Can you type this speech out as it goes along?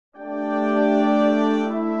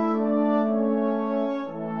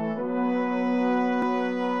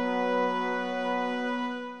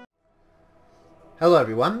Hello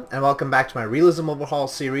everyone, and welcome back to my Realism Overhaul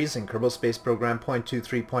series in Kerbal Space Program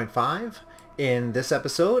 0.23.5. In this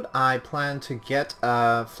episode, I plan to get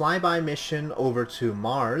a flyby mission over to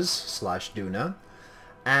Mars/Duna,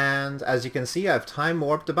 and as you can see, I've time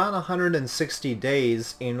warped about 160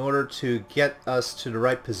 days in order to get us to the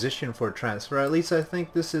right position for transfer. At least I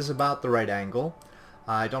think this is about the right angle.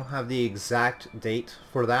 I don't have the exact date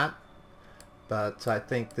for that, but I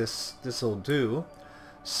think this will do.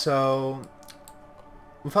 So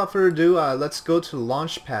without further ado, let's go to the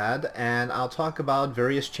launch pad and I'll talk about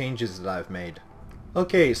various changes that I've made.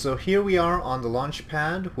 Okay, so here we are on the launch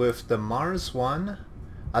pad with the Mars 1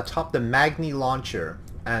 atop the Magni launcher.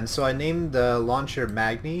 And so I named the launcher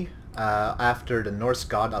Magni after the Norse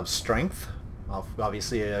god of strength.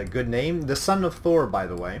 Obviously a good name. The son of Thor, by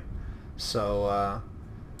the way. So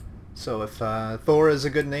if Thor is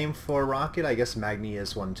a good name for a rocket, I guess Magni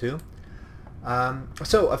is one too.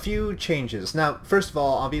 So a few changes. Now, first of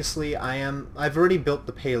all, obviously I've already built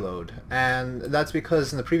the payload, and that's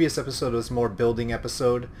because in the previous episode it was more building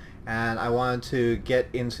episode, and I wanted to get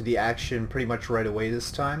into the action pretty much right away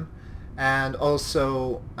this time. And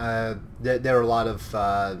also, there are a lot of,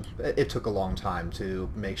 it took a long time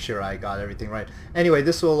to make sure I got everything right. Anyway,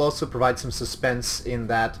 this will also provide some suspense in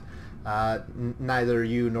that neither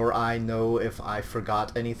you nor I know if I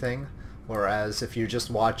forgot anything. Whereas if you're just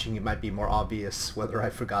watching, it might be more obvious whether I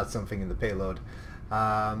forgot something in the payload.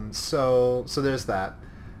 So there's that.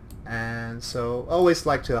 And so I always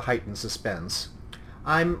like to heighten suspense.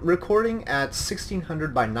 I'm recording at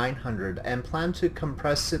 1600 by 900 and plan to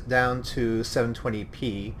compress it down to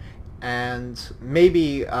 720p. And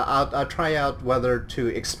maybe I'll try out whether to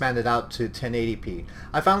expand it out to 1080p.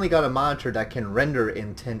 I finally got a monitor that can render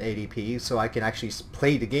in 1080p, so I can actually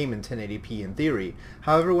play the game in 1080p in theory.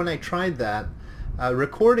 However, when I tried that,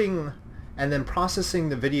 recording and then processing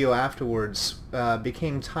the video afterwards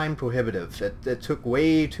became time prohibitive. It took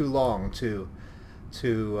way too long to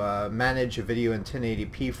manage a video in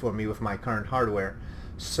 1080p for me with my current hardware.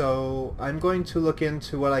 So I'm going to look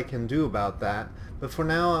into what I can do about that. But for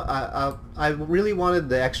now, I really wanted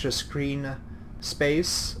the extra screen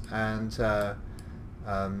space, and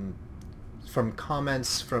from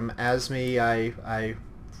comments from Asmi, I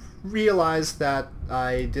realized that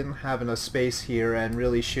I didn't have enough space here and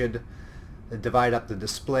really should divide up the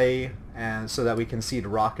display and so that we can see the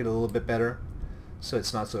rocket a little bit better, so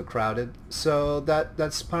it's not so crowded. So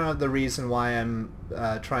that's part of the reason why I'm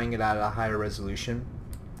trying it at a higher resolution.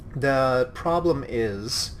 The problem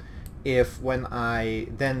is, if when I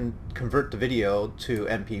then convert the video to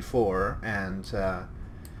MP4 and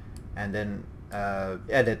then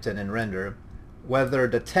edit and then render, whether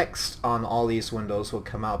the text on all these windows will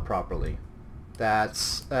come out properly.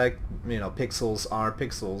 That's you know, pixels are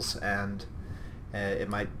pixels, and it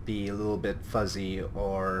might be a little bit fuzzy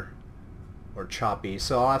or choppy,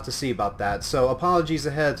 so I'll have to see about that. So apologies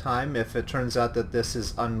ahead of time if it turns out that this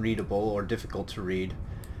is unreadable or difficult to read.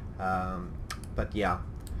 But yeah.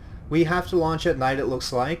 We have to launch at night, it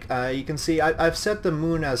looks like. You can see I've set the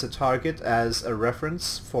moon as a target, as a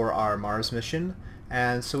reference for our Mars mission,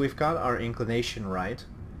 and so we've got our inclination right.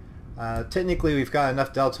 Technically we've got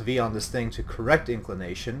enough delta V on this thing to correct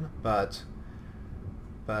inclination, but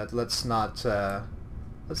let's not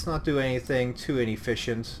do anything too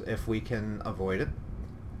inefficient if we can avoid it.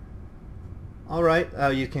 Alright,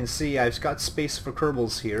 you can see I've got space for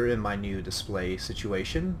Kerbals here in my new display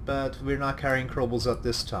situation, but we're not carrying Kerbals at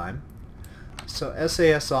this time. So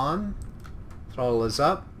SAS on, throttle is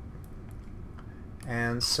up,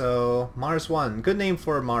 and so Mars 1, good name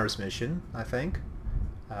for a Mars mission, I think.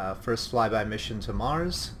 First flyby mission to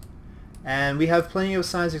Mars. And we have plenty of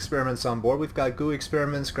science experiments on board. We've got goo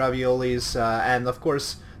experiments, graviolis, and of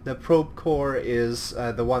course the probe core is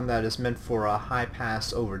the one that is meant for a high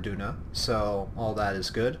pass over Duna, so all that is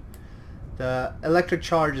good. The electric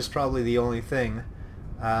charge is probably the only thing.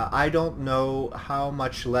 I don't know how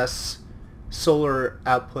much less solar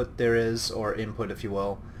output there is, or input if you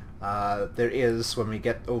will, there is when we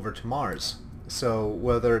get over to Mars. So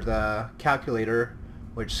whether the calculator,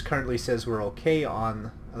 which currently says we're okay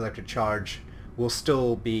on electric charge, will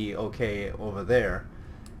still be okay over there.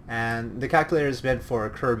 And the calculator is meant for a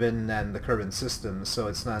Kerbin and the Kerbin system, so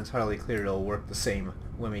it's not entirely clear it'll work the same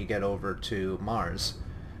when we get over to Mars.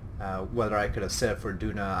 Whether I could have set it for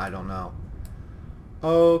Duna, I don't know.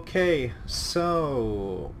 Okay,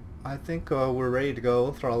 so I think we're ready to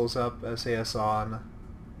go. Throttles up, SAS on.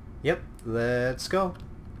 Yep, let's go.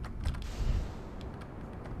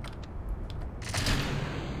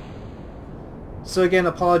 So again,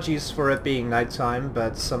 apologies for it being nighttime,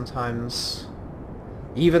 but sometimes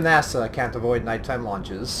even NASA can't avoid nighttime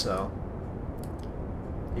launches, so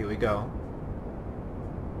Here we go.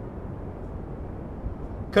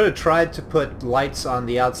 Could have tried to put lights on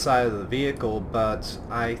the outside of the vehicle, but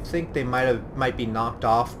I think they might be knocked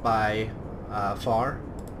off by FAR.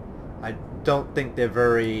 I don't think they're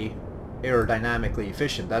very aerodynamically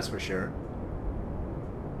efficient, that's for sure.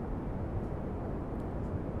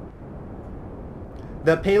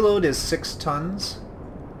 The payload is 6 tons,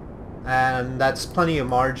 and that's plenty of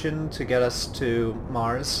margin to get us to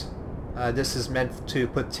Mars. This is meant to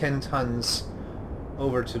put 10 tons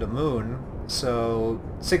over to the moon, so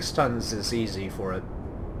 6 tons is easy for it.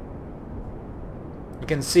 You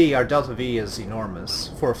can see our delta V is enormous.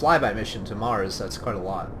 For a flyby mission to Mars, that's quite a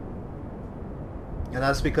lot. And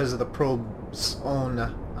that's because of the probe's own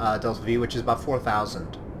delta V, which is about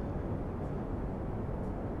 4,000.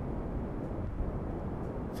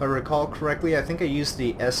 If I recall correctly, I think I used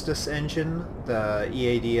the Estes engine, the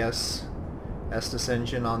EADS Estes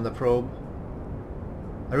engine on the probe.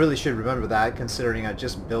 I really should remember that, considering I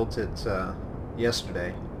just built it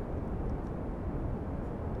yesterday.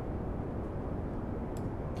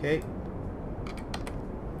 Okay.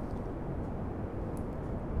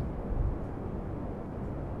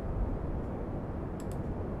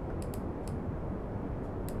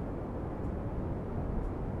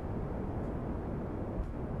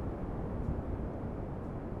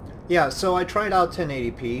 Yeah, so I tried out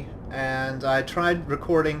 1080p, and I tried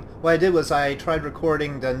recording, what I did was I tried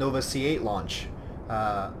recording the Nova C8 launch,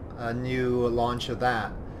 a new launch of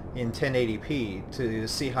that in 1080p to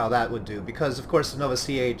see how that would do, because of course the Nova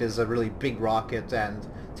C8 is a really big rocket and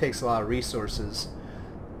takes a lot of resources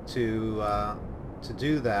to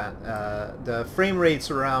do that. The frame rate's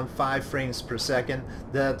around 5 frames per second.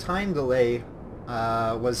 The time delay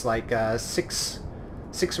was like 6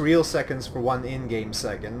 real seconds for 1 in-game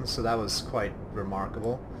second, so that was quite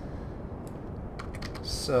remarkable.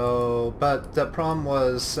 So, but the problem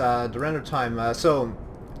was the render time. So,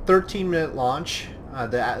 13-minute launch.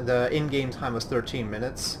 The in-game time was 13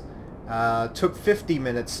 minutes. Took 50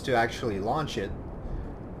 minutes to actually launch it,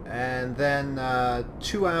 and then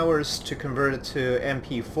 2 hours to convert it to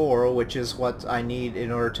MP4, which is what I need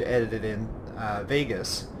in order to edit it in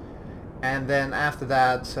Vegas. And then after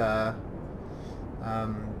that,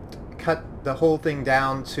 cut the whole thing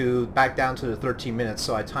down back down to the 13 minutes,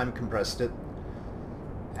 so I time compressed it.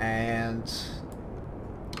 And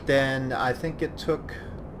then I think it took,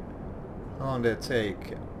 how long did it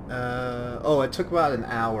take? Oh, it took about an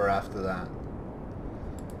hour after that.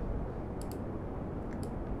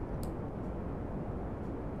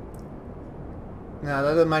 Now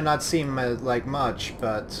that might not seem like much,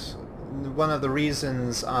 but one of the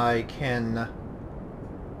reasons I can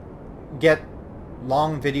get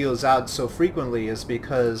long videos out so frequently is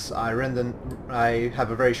because I have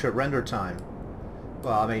a very short render time.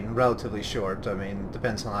 Well, I mean, relatively short. I mean,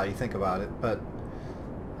 depends on how you think about it. But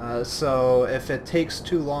so if it takes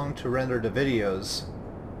too long to render the videos,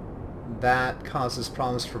 that causes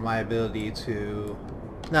problems for my ability to.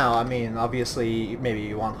 Now, I mean, obviously, maybe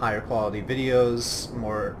you want higher quality videos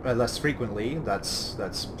less frequently.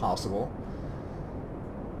 That's possible.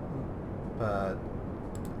 But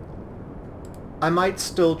I might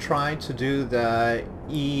still try to do the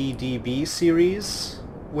EDB series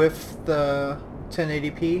with the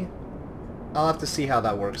 1080p. I'll have to see how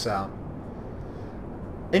that works out.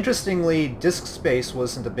 Interestingly, disk space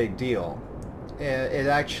wasn't a big deal. It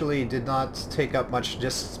actually did not take up much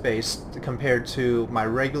disk space compared to my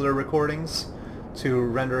regular recordings to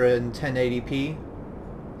render in 1080p.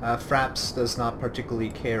 Fraps does not particularly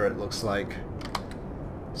care, it looks like.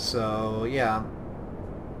 So yeah,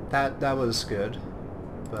 that was good.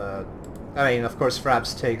 But I mean, of course,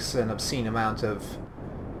 Fraps takes an obscene amount of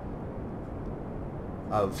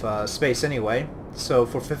space anyway. So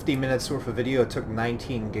for 50 minutes worth of video, it took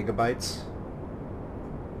 19 gigabytes.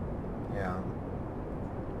 Yeah.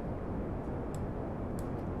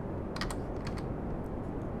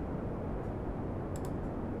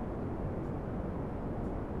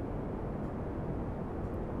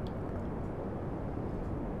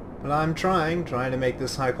 But I'm trying to make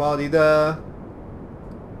this high quality. The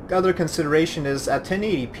other consideration is at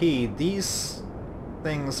 1080p, these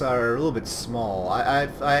things are a little bit small.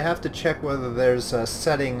 I have to check whether there's a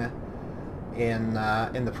setting in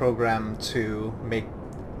the program to make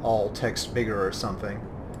all text bigger or something.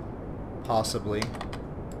 Possibly.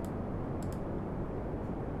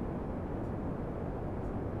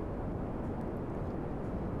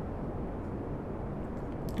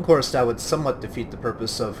 Of course, that would somewhat defeat the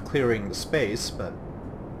purpose of clearing the space, but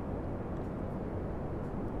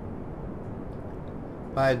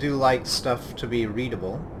I do like stuff to be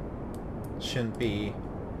readable. Shouldn't be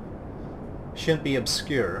shouldn't be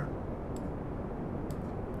obscure.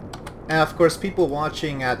 And of course people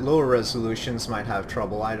watching at lower resolutions might have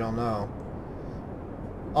trouble, I don't know.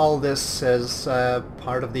 All this is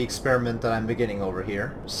part of the experiment that I'm beginning over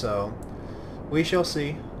here, so we shall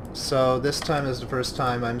see. So this time is the first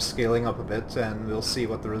time I'm scaling up a bit, and we'll see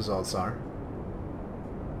what the results are.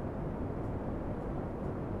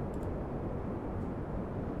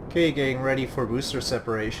 Okay, getting ready for booster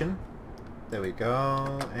separation. There we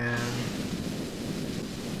go, and...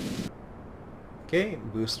 okay,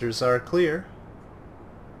 boosters are clear.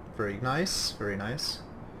 Very nice, very nice.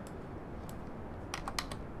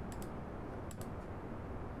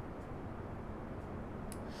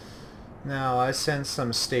 Now, I sense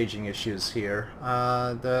some staging issues here.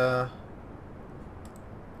 The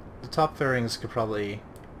top fairings could probably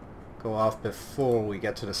go off before we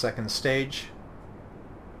get to the second stage.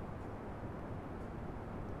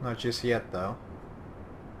 Not just yet, though.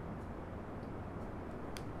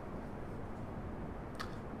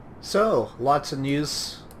 So, lots of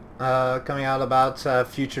news coming out about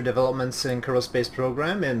future developments in Kerbal Space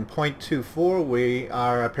Program. In 0.24 we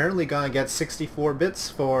are apparently going to get 64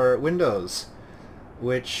 bits for Windows,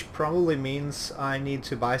 which probably means I need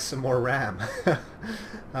to buy some more RAM.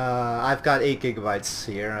 I've got 8 gigabytes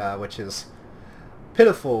here, which is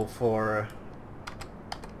pitiful for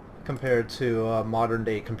compared to modern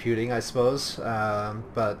day computing, I suppose,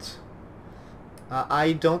 but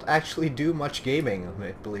I don't actually do much gaming,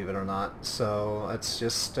 believe it or not, so it's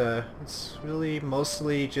just, it's really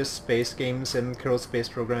mostly just space games and Kerbal Space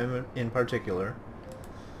Program in particular.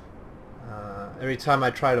 Every time I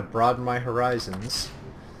try to broaden my horizons,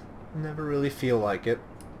 never really feel like it.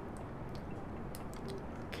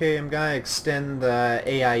 Okay, I'm gonna extend the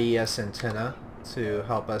AIES antenna to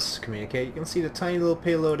help us communicate. You can see the tiny little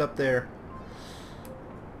payload up there.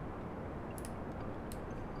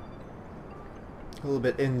 A little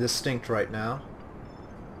bit indistinct right now.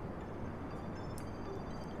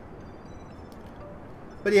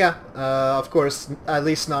 But yeah, of course, at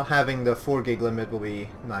least not having the 4 gig limit will be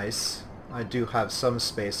nice. I do have some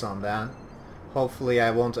space on that. Hopefully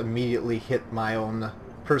I won't immediately hit my own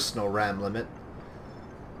personal RAM limit.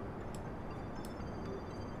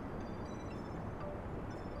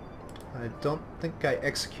 I don't think I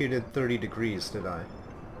executed 30 degrees, did I?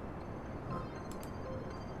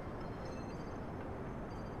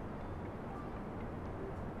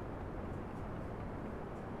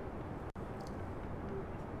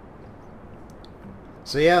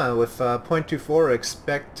 So yeah, with 0.24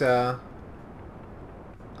 expect, I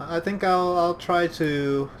think I'll try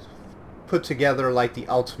to put together like the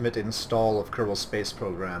ultimate install of Kerbal Space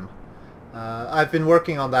Program. I've been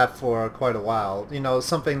working on that for quite a while. You know,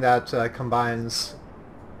 something that combines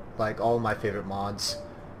like all my favorite mods.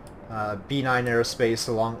 B9 Aerospace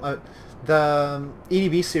along... the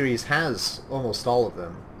EDB series has almost all of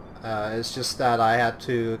them. It's just that I had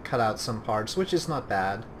to cut out some parts, which is not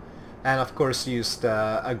bad. And of course used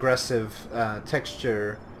aggressive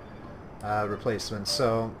texture replacement,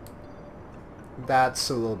 so that's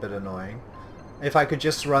a little bit annoying. If I could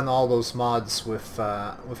just run all those mods with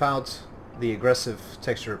without the aggressive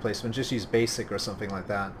texture replacement, just use basic or something like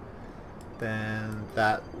that, then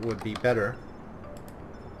that would be better.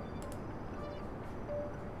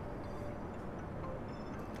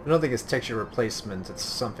 I don't think it's texture replacement, it's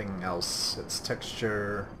something else. It's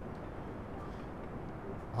texture...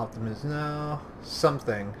 Optimism, no,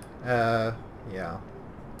 something. Yeah.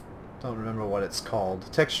 Don't remember what it's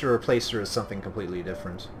called. Texture replacer is something completely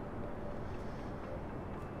different.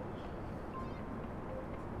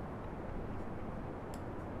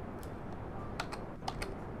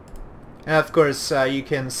 And of course, you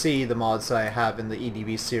can see the mods I have in the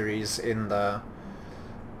EDB series in the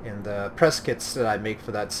press kits that I make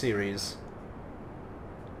for that series.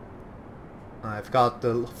 I've got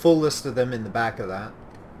the full list of them in the back of that.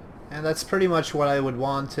 And that's pretty much what I would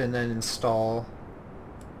want and then install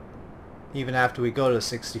even after we go to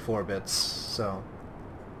 64 bits. So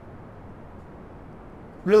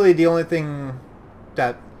really the only thing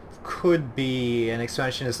that could be an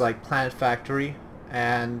expansion is like Planet Factory,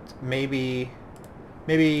 and maybe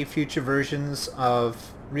future versions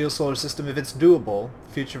of Real Solar System, if it's doable.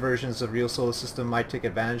 Future versions of Real Solar System might take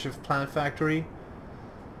advantage of Planet Factory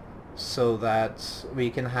so that we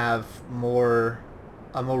can have a more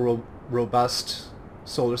robust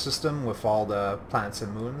solar system with all the planets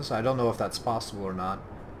and moons. I don't know if that's possible or not.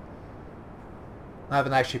 I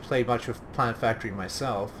haven't actually played much with Planet Factory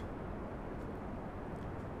myself.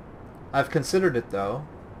 I've considered it though.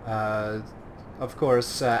 Of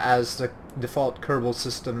course, as the default Kerbal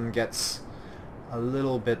system gets a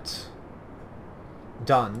little bit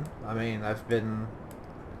done. I mean,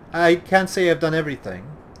 I can't say I've done everything,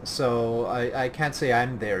 so I can't say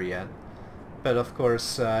I'm there yet. But of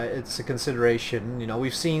course, it's a consideration. You know,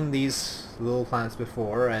 we've seen these little planets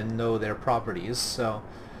before and know their properties, so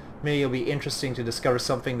maybe it'll be interesting to discover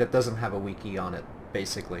something that doesn't have a wiki on it,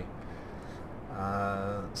 basically.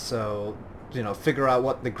 So, you know, figure out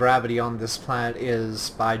what the gravity on this planet is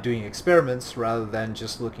by doing experiments rather than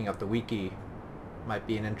just looking up the wiki might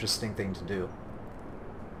be an interesting thing to do.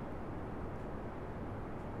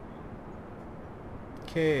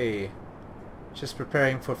 Okay, just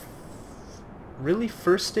preparing for really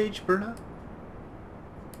first stage burnout?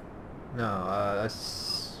 No,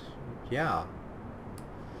 that's... yeah.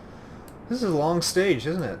 This is a long stage,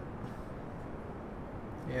 isn't it?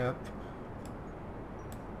 Yep.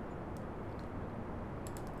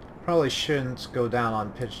 Probably shouldn't go down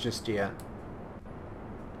on pitch just yet.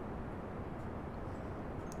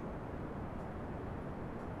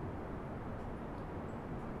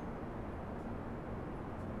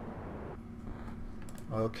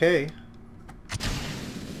 Okay.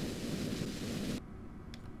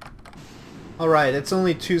 Alright, it's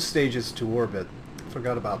only 2 stages to orbit.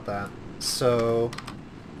 Forgot about that. So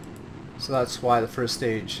that's why the first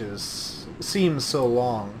stage seems so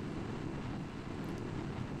long.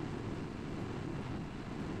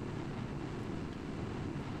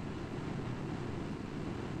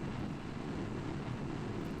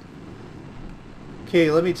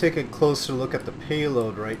 Okay, let me take a closer look at the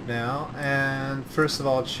payload right now, and first of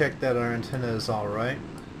all check that our antenna is alright.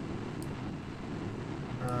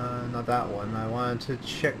 Not that one. I wanted to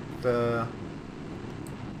check the...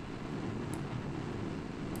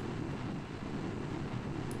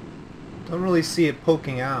 don't really see it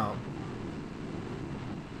poking out.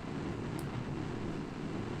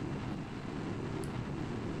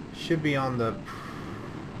 Should be on the...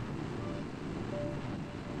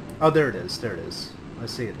 oh, there it is. There it is. I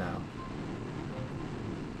see it now.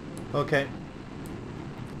 Okay.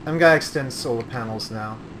 I'm gonna extend solar panels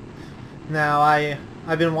now. Now,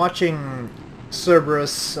 I've been watching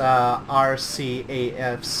Cerberus RCAF's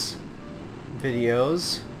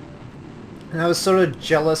videos, and I was sort of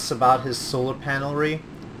jealous about his solar panelry,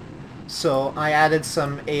 so I added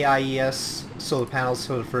some AIES solar panels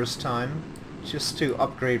for the first time, just to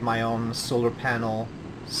upgrade my own solar panel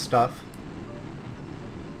stuff.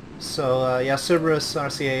 So yeah, Cerberus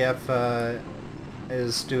RCAF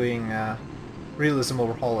is doing Realism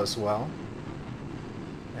Overhaul as well,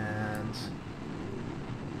 and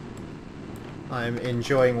I'm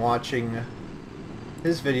enjoying watching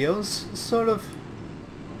his videos. Sort of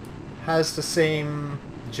has the same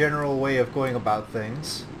general way of going about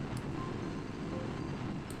things,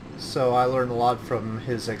 so I learned a lot from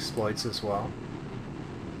his exploits as well.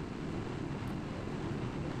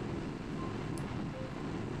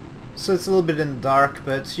 So it's a little bit in the dark,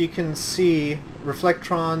 but you can see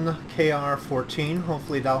Reflectron KR14.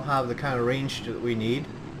 Hopefully that'll have the kind of range that we need.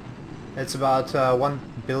 It's about 1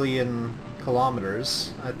 billion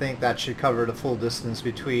kilometers. I think that should cover the full distance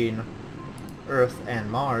between Earth and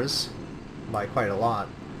Mars by quite a lot.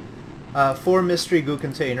 4 mystery goo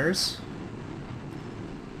containers.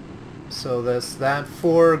 So that's that.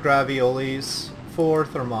 4 graviolis, 4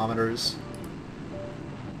 thermometers.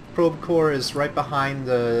 Probe core is right behind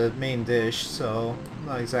the main dish, so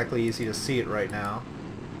not exactly easy to see it right now.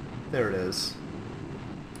 There it is.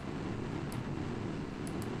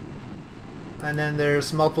 And then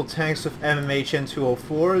there's multiple tanks of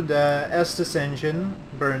MMHN204. The Estes engine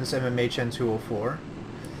burns MMHN204.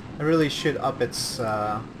 I really should up its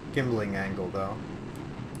gimbaling angle though.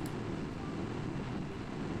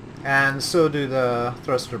 And so do the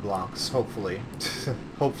thruster blocks, hopefully.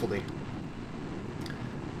 Hopefully.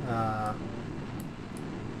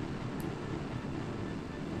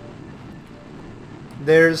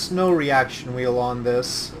 There's no reaction wheel on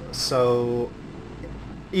this, so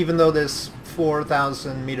even though there's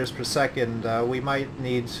 4,000 meters per second, we might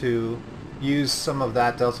need to use some of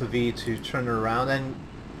that delta V to turn it around, and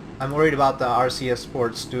I'm worried about the RCS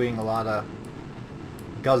ports doing a lot of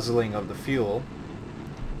guzzling of the fuel.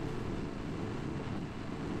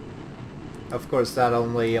 Of course that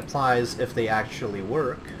only applies if they actually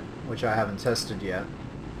work, which I haven't tested yet.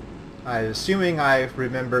 I'm assuming I've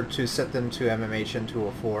remembered to set them to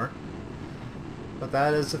MMHN204, but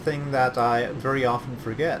that is a thing that I very often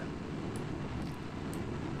forget.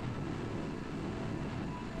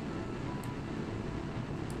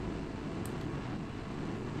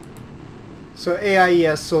 So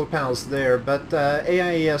AIES solar panels there, but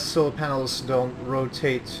AIES solar panels don't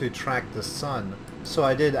rotate to track the sun. So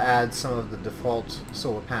I did add some of the default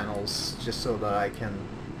solar panels just so that I can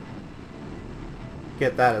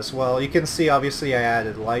get that as well. You can see obviously I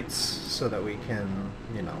added lights so that we can,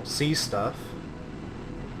 you know, see stuff.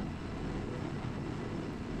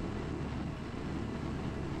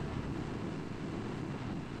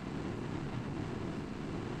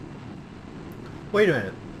 Wait a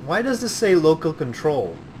minute. Why does this say local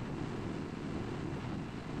control?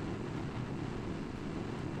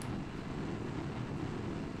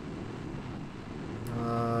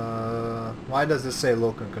 Why does this say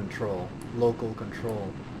local control? Local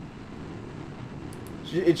control.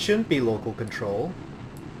 It shouldn't be local control.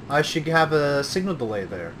 I should have a signal delay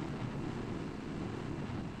there.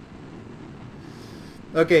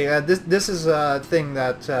 Okay, this is a thing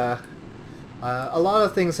that a lot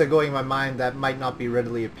of things are going in my mind that might not be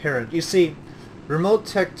readily apparent. You see, Remote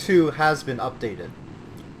Tech 2 has been updated,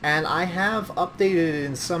 and I have updated it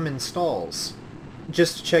in some installs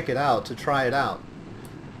just to check it out, to try it out.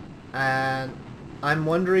 And I'm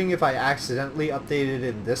wondering if I accidentally updated it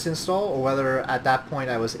in this install, or whether at that point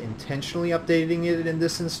I was intentionally updating it in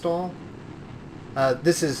this install.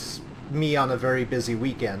 This is me on a very busy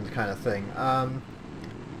weekend kind of thing.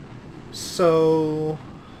 So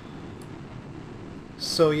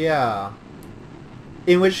yeah.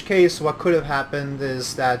 In which case, what could have happened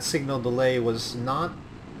is that signal delay was not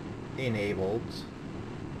enabled.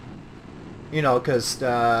 You know, because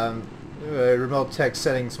remote tech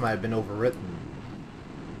settings might have been overwritten.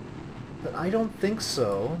 But I don't think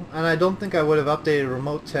so, and I don't think I would have updated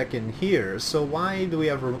remote tech in here, so why do we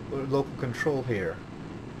have local control here?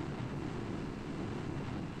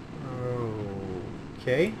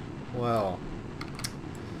 Okay, well,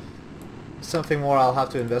 something more I'll have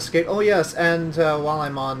to investigate. Oh yes, and while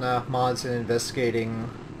I'm on mods and investigating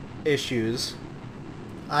issues,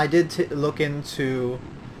 I did look into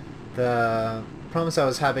the problems I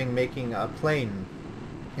was having making a plane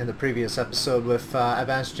in the previous episode with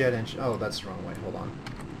advanced jet engine. Oh, that's the wrong way. Hold on.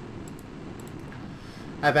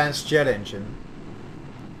 Advanced jet engine.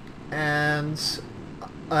 And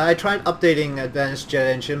I tried updating advanced jet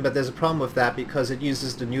engine, but there's a problem with that because it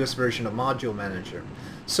uses the newest version of Module Manager.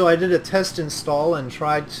 So I did a test install and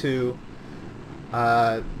tried to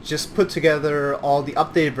just put together all the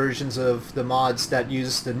updated versions of the mods that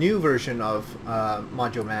use the new version of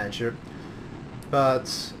Module Manager.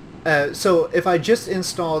 But so if I just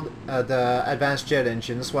installed the advanced jet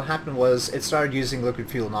engines, what happened was it started using liquid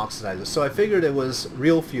fuel and oxidizers. So I figured it was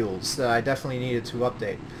real fuels that I definitely needed to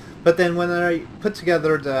update. But then when I put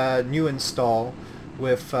together the new install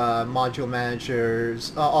with module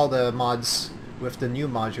managers, all the mods with the new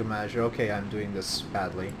module manager, okay, I'm doing this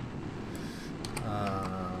badly.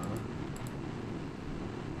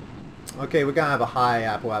 Okay, we're gonna have a high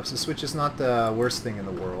apoapsis, which is not the worst thing in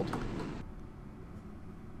the world.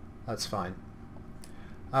 That's fine.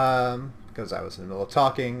 Because I was in the middle of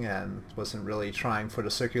talking and wasn't really trying for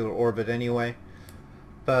the circular orbit anyway.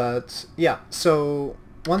 But yeah, so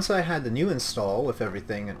once I had the new install with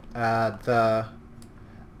everything,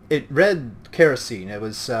 it read kerosene. It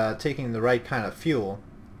was taking the right kind of fuel,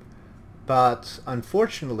 but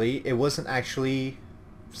unfortunately it wasn't actually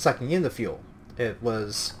sucking in the fuel. It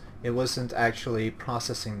wasn't actually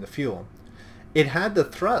processing the fuel. It had the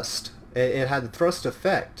thrust. It had the thrust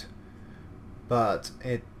effect, but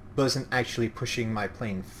it wasn't actually pushing my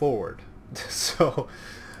plane forward. So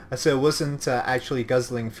it wasn't actually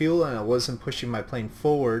guzzling fuel, and it wasn't pushing my plane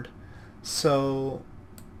forward. So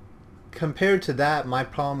compared to that, my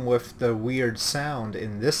problem with the weird sound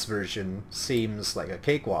in this version seems like a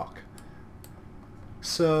cakewalk.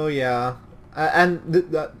 So yeah, and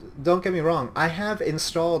don't get me wrong, I have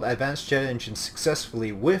installed Advanced Jet Engine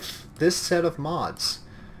successfully with this set of mods.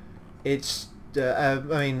 It's, I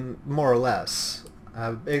mean, more or less.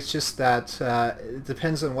 It's just that it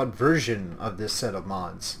depends on what version of this set of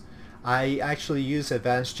mods. I actually use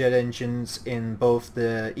Advanced Jet Engines in both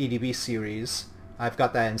the EDB series. I've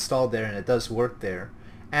got that installed there and it does work there.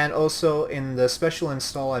 And also in the special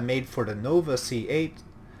install I made for the Nova C8.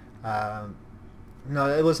 No,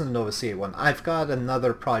 it wasn't the Nova C8 one. I've got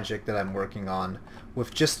another project that I'm working on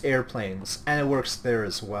with just airplanes, and it works there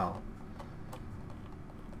as well.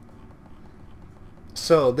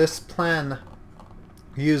 So this plan,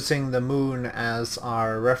 using the moon as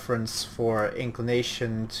our reference for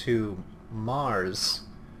inclination to Mars,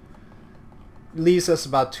 leaves us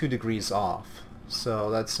about 2 degrees off.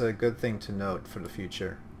 So that's a good thing to note for the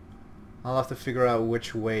future. I'll have to figure out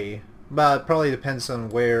which way, but it probably depends on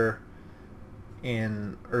where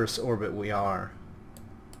in Earth's orbit we are.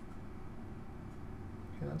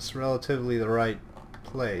 Okay, that's relatively the right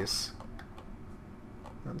place.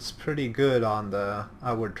 That's pretty good on the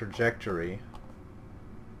outward trajectory.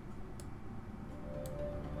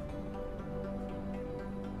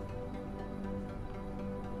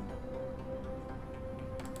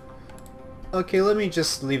 Okay, let me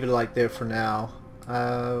just leave it like there for now.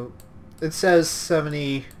 It says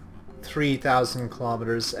 73,000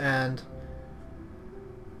 kilometers, and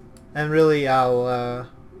really I'll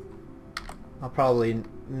probably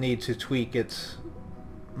need to tweak it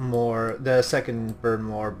more, the second burn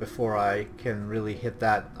more, before I can really hit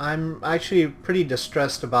that. I'm actually pretty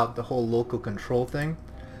distressed about the whole local control thing,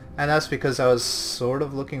 and that's because I was sort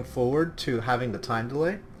of looking forward to having the time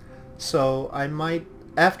delay. So I might,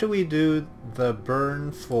 after we do the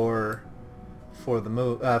burn for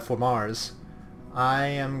Mars, I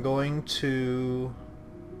am going to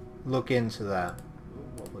look into that.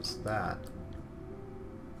 What was that?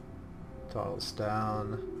 Throttles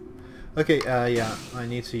down. Okay, yeah, I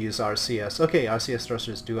need to use RCS. Okay, RCS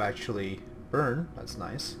thrusters do actually burn. That's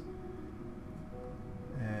nice.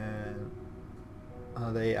 And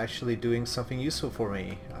are they actually doing something useful for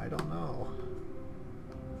me? I don't know.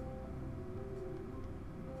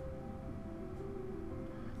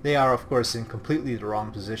 They are, of course, in completely the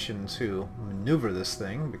wrong position to maneuver this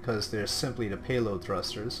thing, because they're simply the payload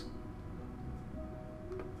thrusters.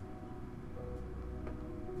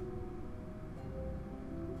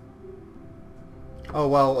 Oh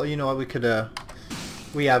well, you know what,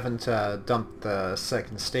 we haven't dumped the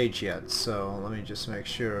second stage yet, so let me just make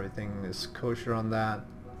sure everything is kosher on that.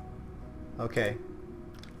 Okay.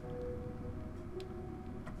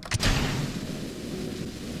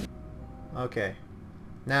 Okay.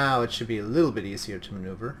 Now it should be a little bit easier to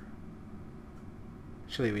maneuver.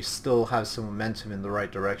 Actually, we still have some momentum in the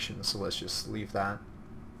right direction, so let's just leave that.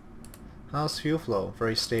 How's fuel flow?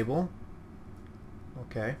 Very stable.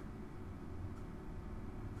 Okay.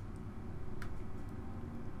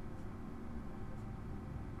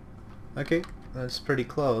 Okay, that's pretty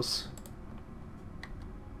close.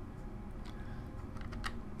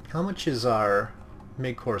 How much is our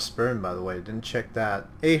mid-course burn, by the way? Didn't check that.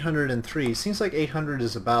 803. Seems like 800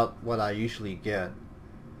 is about what I usually get.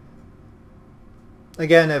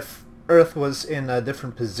 Again, if Earth was in a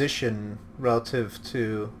different position relative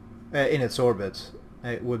to in its orbit,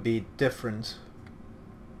 it would be different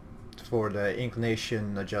for the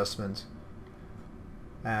inclination adjustment,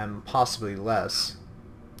 and possibly less.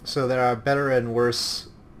 So there are better and worse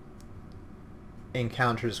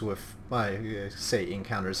encounters with, well, I say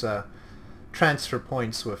encounters, transfer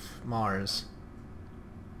points with Mars.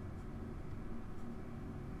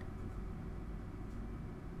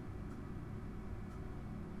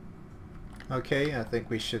 Okay, I think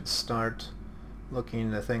we should start looking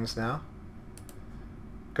into things now.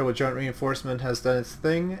 Kerbal Joint Reinforcement has done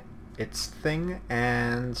its thing,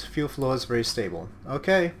 and fuel flow is very stable.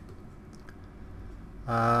 Okay.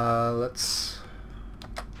 Let's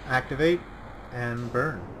activate and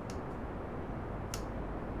burn.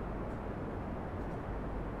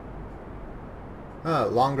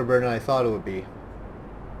 Longer burn than I thought it would be.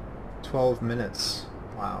 12 minutes.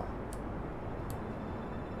 Wow.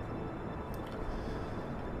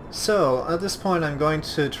 So, at this point I'm going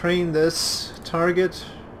to train this target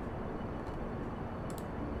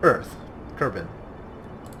Earth, Kerbal.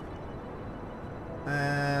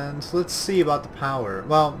 And let's see about the power.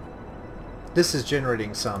 Well, this is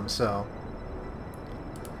generating some, so...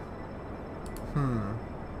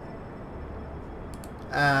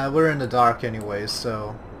 we're in the dark anyway,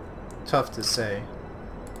 so tough to say.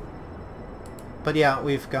 But yeah,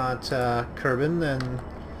 we've got Kerbal, and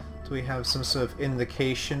do we have some sort of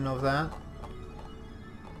indication of that?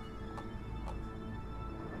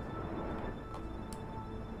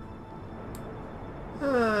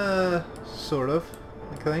 Sort of,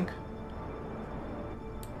 I think.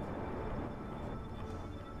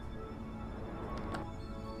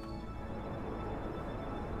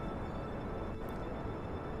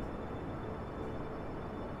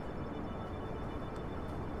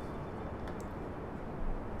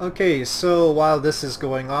 Okay, so while this is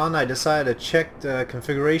going on, I decided to check the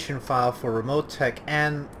configuration file for Remote Tech,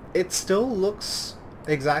 and it still looks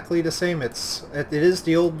exactly the same. It is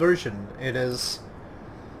the old version. It is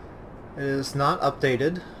not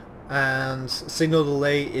updated, and signal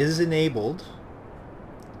delay is enabled.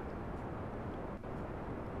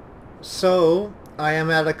 So I am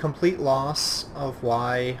at a complete loss of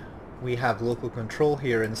why we have local control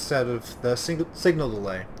here instead of the signal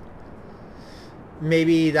delay.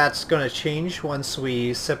 Maybe that's going to change once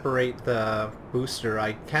we separate the booster.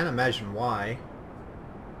 I can't imagine why.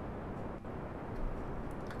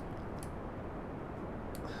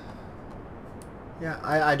 Yeah,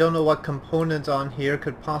 I don't know what component on here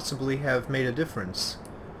could possibly have made a difference.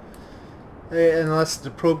 Unless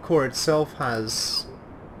the probe core itself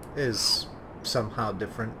is somehow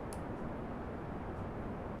different.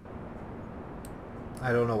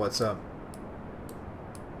 I don't know what's up.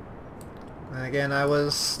 And again, I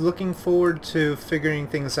was looking forward to figuring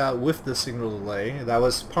things out with the signal delay. That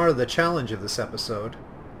was part of the challenge of this episode.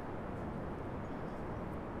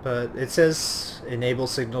 But it says enable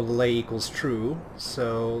signal delay equals true,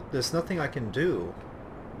 so there's nothing I can do.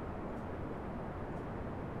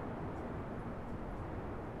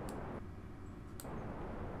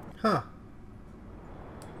 Huh.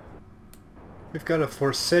 We've got a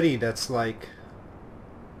Forseti that's like...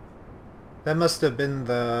 That must have been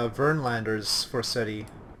the Vernlander's Forseti,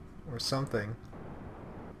 or something.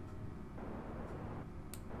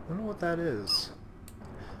 I don't know what that is.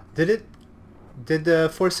 Did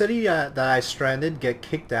the Forseti that I stranded get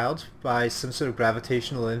kicked out by some sort of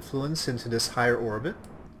gravitational influence into this higher orbit?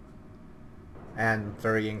 And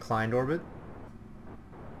very inclined orbit?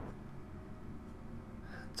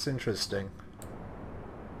 It's interesting.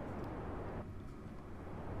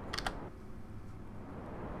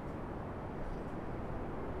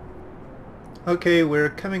 Okay, we're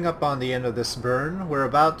coming up on the end of this burn. We're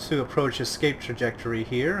about to approach escape trajectory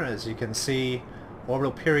here. As you can see,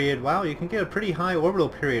 orbital period, wow, you can get a pretty high orbital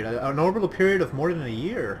period. An orbital period of more than a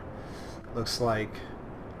year, looks like,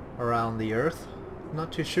 around the Earth.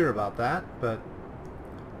 Not too sure about that, but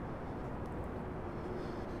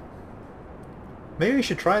maybe we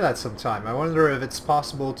should try that sometime. I wonder if it's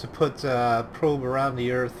possible to put a probe around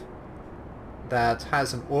the Earth that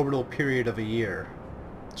has an orbital period of a year.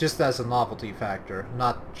 Just as a novelty factor.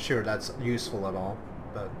 Not sure that's useful at all,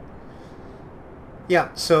 but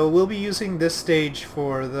yeah, so we'll be using this stage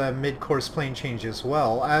for the mid-course plane change as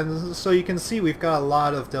well, and so you can see we've got a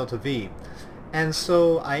lot of delta V. And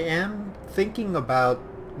so I am thinking about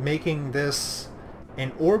making this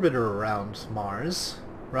an orbiter around Mars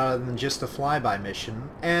rather than just a flyby mission,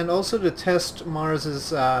 and also to test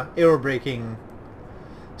Mars's aerobraking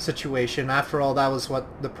situation. After all, that was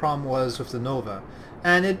what the problem was with the Nova.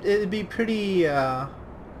 And it'd be pretty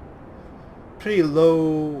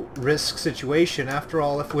low risk situation. After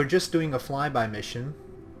all, if we're just doing a flyby mission,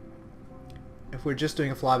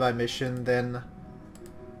 then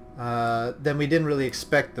we didn't really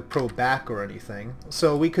expect the probe back or anything.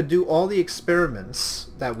 So we could do all the experiments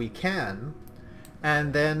that we can,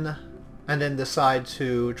 and then decide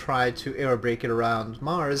to try to aerobrake it around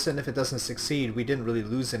Mars. And if it doesn't succeed, we didn't really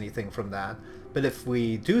lose anything from that. But if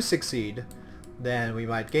we do succeed, then we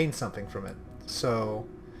might gain something from it. So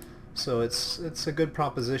it's a good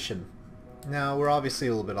proposition. Now we're obviously a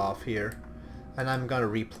little bit off here, and I'm gonna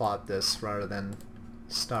replot this rather than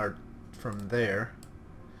start from there.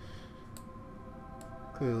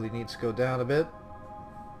 Clearly needs to go down a bit.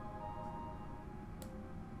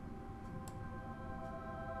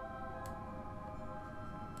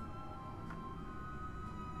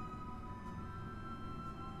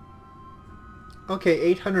 Okay,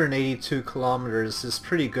 882 kilometers is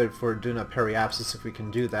pretty good for doing a periapsis if we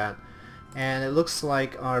can do that. And it looks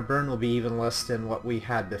like our burn will be even less than what we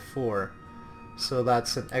had before. So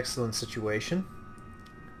that's an excellent situation.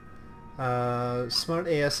 Smart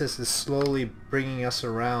ASS is slowly bringing us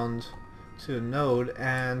around to a node,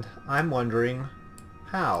 and I'm wondering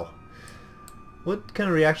how. What kind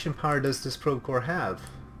of reaction power does this probe core have?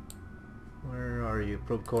 Where are you,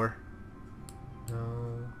 probe core?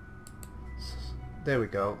 No. There we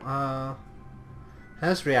go.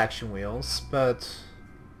 Has reaction wheels, but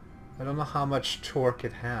I don't know how much torque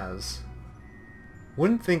it has.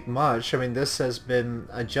 Wouldn't think much. I mean, this has been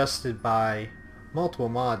adjusted by multiple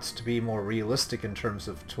mods to be more realistic in terms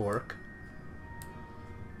of torque.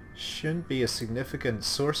 Shouldn't be a significant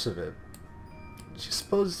source of it. I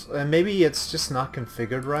suppose maybe it's just not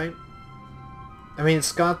configured right. I mean,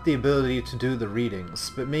 it's got the ability to do the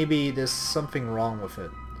readings, but maybe there's something wrong with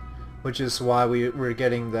it. Which is why we're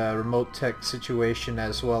getting the remote tech situation,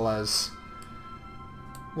 as well as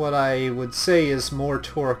what I would say is more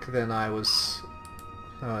torque than I was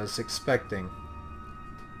expecting.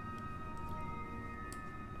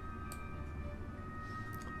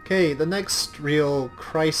 Okay, the next real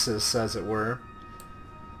crisis, as it were,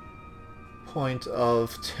 point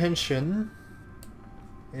of tension,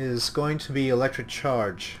 is going to be electric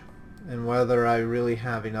charge, and whether I really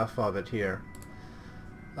have enough of it here.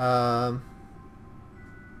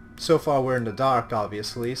 So far we're in the dark,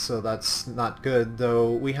 obviously, so that's not good,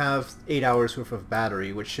 though we have 8 hours worth of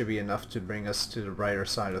battery, which should be enough to bring us to the brighter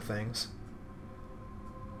side of things.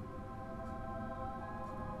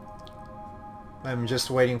 I'm just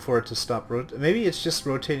waiting for it to stop maybe it's just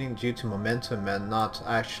rotating due to momentum and not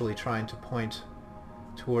actually trying to point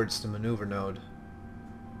towards the maneuver node.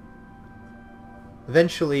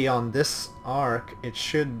 Eventually on this arc, it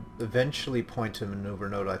should eventually point to maneuver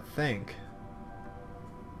node, I think.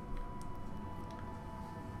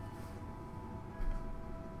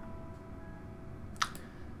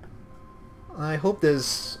 I hope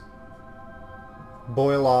this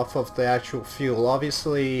boil off of the actual fuel.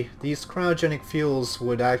 Obviously, these cryogenic fuels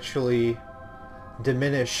would actually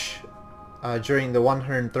diminish during the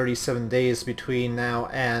 137 days between now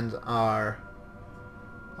and our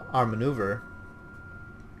maneuver.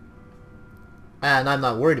 And I'm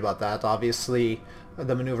not worried about that. Obviously,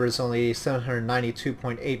 the maneuver is only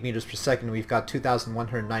 792.8 meters per second. We've got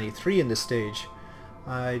 2,193 in this stage.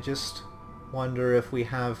 I just wonder if we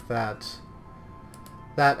have that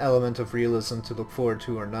element of realism to look forward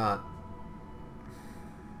to or not.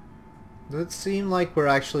 Does it seem like we're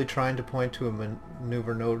actually trying to point to a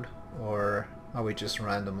maneuver node, or are we just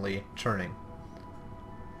randomly turning?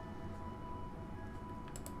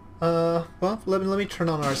 Well, let me turn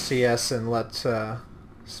on RCS and let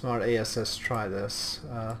Smart ASS try this.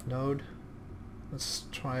 Node, let's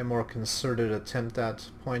try a more concerted attempt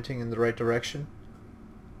at pointing in the right direction.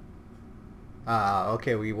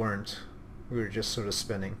 Okay, we weren't. We were just sort of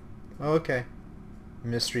spinning. Okay.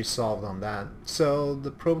 Mystery solved on that. So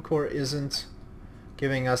the probe core isn't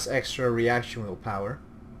giving us extra reaction wheel power.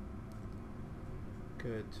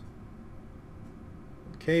 Good.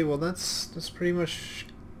 Okay, well that's pretty much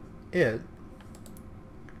it.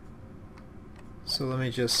 So let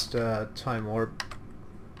me just time warp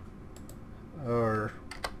or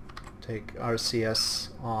take RCS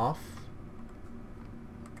off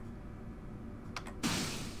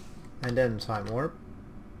and then time warp.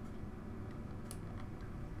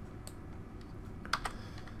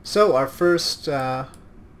 So our first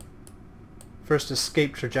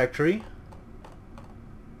escape trajectory.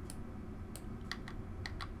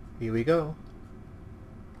 Here we go.